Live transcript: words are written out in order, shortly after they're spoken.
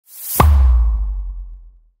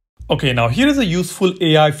Okay, now here is a useful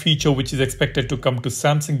AI feature which is expected to come to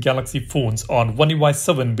Samsung Galaxy phones on One UI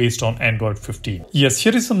 7 based on Android 15. Yes,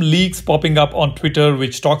 here is some leaks popping up on Twitter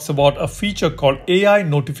which talks about a feature called AI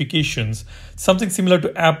notifications, something similar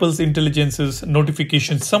to Apple's Intelligence's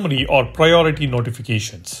notification summary or priority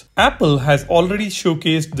notifications. Apple has already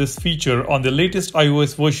showcased this feature on the latest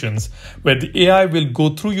iOS versions where the AI will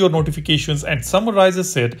go through your notifications and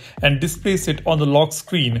summarizes it and displays it on the lock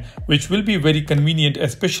screen, which will be very convenient,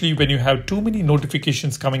 especially when you have too many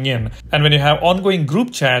notifications coming in and when you have ongoing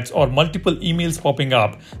group chats or multiple emails popping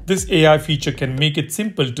up. This AI feature can make it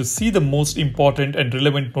simple to see the most important and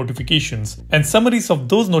relevant notifications and summaries of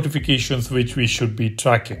those notifications which we should be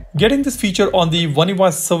tracking. Getting this feature on the One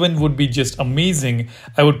UI 7 would be just amazing.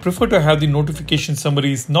 I would prefer to have the notification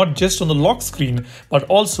summaries not just on the lock screen but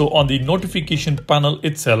also on the notification panel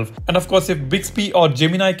itself. And of course, if Bixby or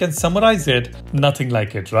Gemini can summarize it, nothing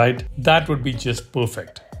like it, right? That would be just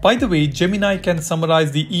perfect. By the way, Gemini can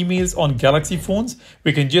summarize the emails on Galaxy phones.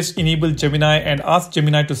 We can just enable Gemini and ask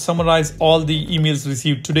Gemini to summarize all the emails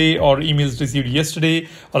received today or emails received yesterday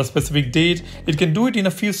or a specific date. It can do it in a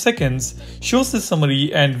few seconds, shows the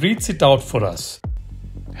summary and reads it out for us.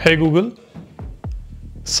 Hey Google,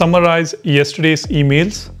 summarize yesterday's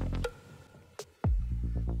emails.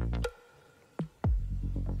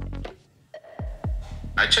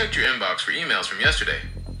 I checked your inbox for emails from yesterday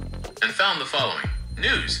and found the following.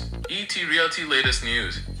 News. ET Realty latest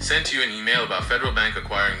news. Sent you an email about Federal Bank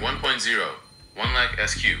acquiring 1.0, 1 lakh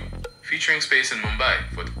SQ, featuring space in Mumbai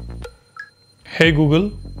for... Hey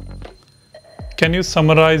Google, can you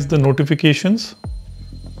summarize the notifications?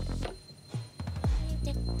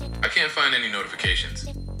 I can't find any notifications.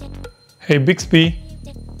 Hey Bixby,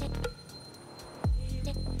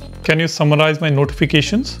 can you summarize my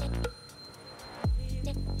notifications?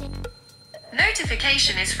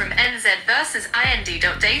 Notification is from NZ versus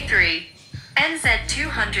IND.day 3. NZ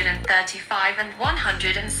 235 and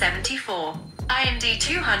 174. IND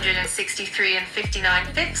 263 and 59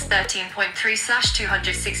 fifths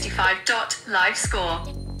 13.3/265. Live score.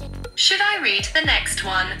 Should I read the next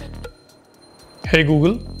one? Hey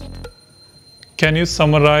Google, can you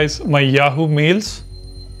summarize my Yahoo mails?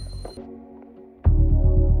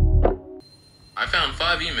 I found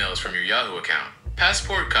 5 emails from your Yahoo account.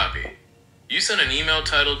 Passport copy. You sent an email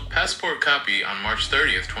titled Passport Copy on March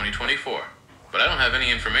 30th, 2024, but I don't have any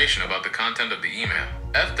information about the content of the email.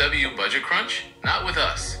 FW Budget Crunch? Not with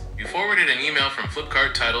us. You forwarded an email from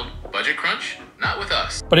Flipkart titled Budget Crunch? Not with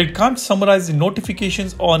us. But it can't summarize the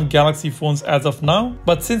notifications on Galaxy phones as of now.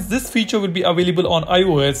 But since this feature will be available on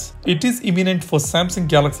iOS, it is imminent for Samsung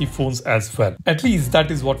Galaxy phones as well. At least that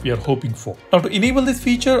is what we are hoping for. Now to enable this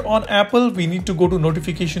feature on Apple, we need to go to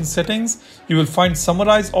notification settings. You will find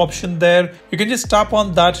summarize option there. You can just tap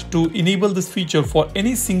on that to enable this feature for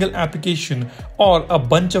any single application or a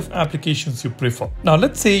bunch of applications you prefer. Now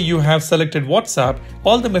let's say you have selected WhatsApp.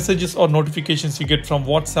 All the messages or notifications you get from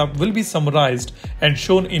WhatsApp will be summarized and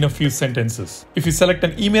shown in a few sentences. If you select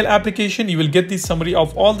an email application, you will get the summary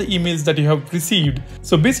of all the emails that you have received.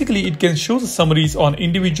 So basically it can show the summaries on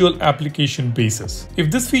individual application basis. If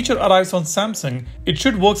this feature arrives on Samsung, it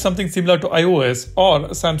should work something similar to iOS, or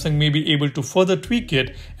Samsung may be able to further tweak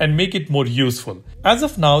it and make it more useful. As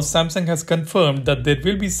of now, Samsung has confirmed that there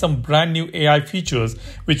will be some brand new AI features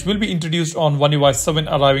which will be introduced on One UI 7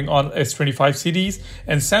 arriving on S25 series,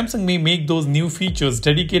 and Samsung may make those new features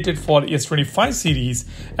dedicated for S25 series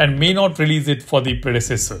and may not release it for the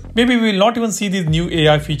predecessor. Maybe we will not even see these new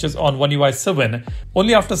AI features on One UI 7.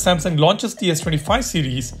 Only after Samsung launches the S25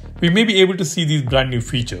 series, we may be able to see these brand new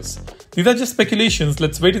features. These are just speculations.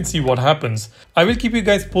 Let's wait and see what happens. I will keep you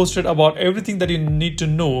guys posted about everything that you need to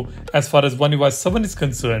know as far as One UI 7 is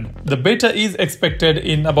concerned. The beta is expected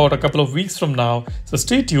in about a couple of weeks from now, so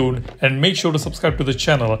stay tuned and make sure to subscribe to the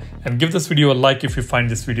channel and give this video a like if you find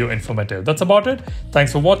this video informative. That's about it.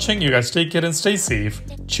 Thanks for watching. You guys take care and stay safe.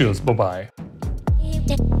 Cheers. Bye-bye.